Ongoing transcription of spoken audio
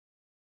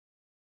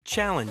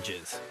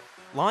Challenges.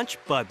 Launch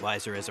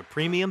Budweiser as a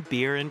premium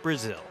beer in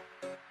Brazil.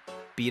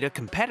 Beat a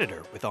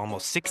competitor with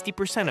almost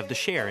 60% of the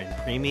share in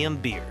premium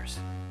beers.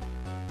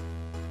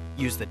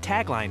 Use the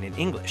tagline in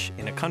English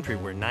in a country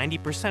where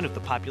 90% of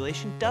the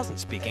population doesn't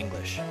speak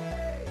English.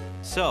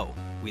 So,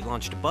 we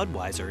launched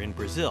Budweiser in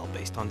Brazil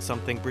based on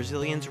something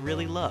Brazilians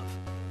really love,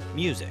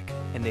 music,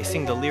 and they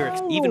sing the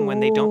lyrics even when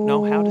they don't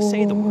know how to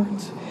say the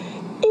words.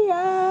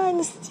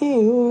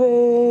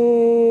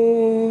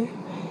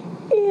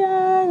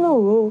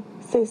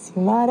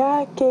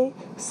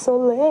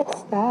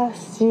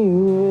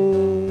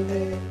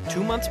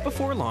 Two months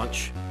before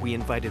launch, we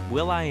invited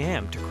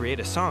will.i.am to create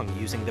a song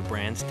using the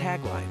brand's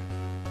tagline.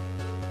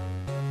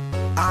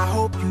 I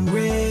hope you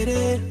read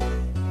it.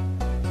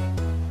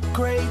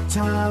 Great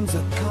times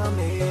are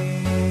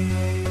coming.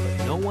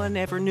 But no one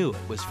ever knew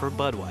it was for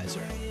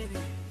Budweiser.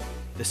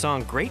 The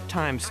song Great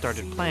Times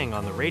started playing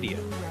on the radio,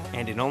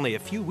 and in only a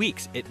few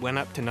weeks it went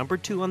up to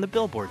 #2 on the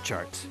Billboard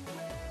charts.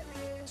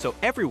 So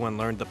everyone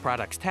learned the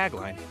product's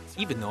tagline,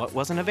 even though it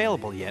wasn't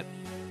available yet.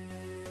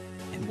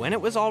 And when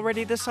it was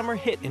already the summer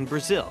hit in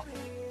Brazil,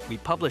 we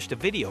published a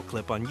video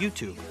clip on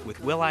YouTube with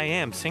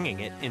will.i.am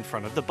singing it in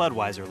front of the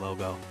Budweiser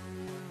logo.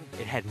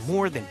 It had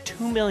more than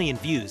 2 million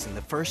views in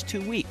the first 2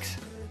 weeks.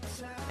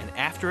 And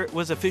after it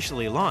was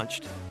officially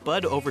launched,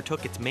 Bud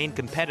overtook its main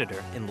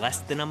competitor in less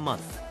than a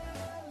month.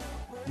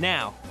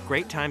 Now,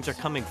 great times are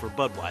coming for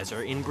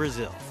Budweiser in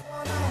Brazil.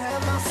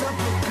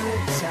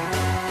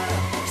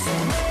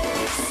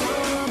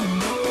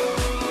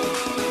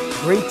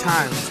 Great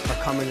times are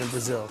coming in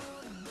Brazil,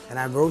 and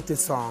I wrote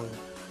this song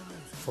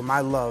for my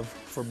love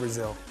for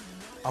Brazil.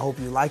 I hope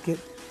you like it.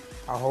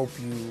 I hope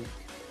you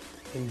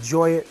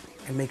enjoy it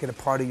and make it a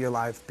part of your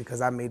life,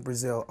 because I made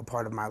Brazil a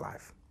part of my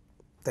life.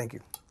 Thank you.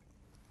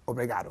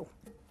 Obrigado.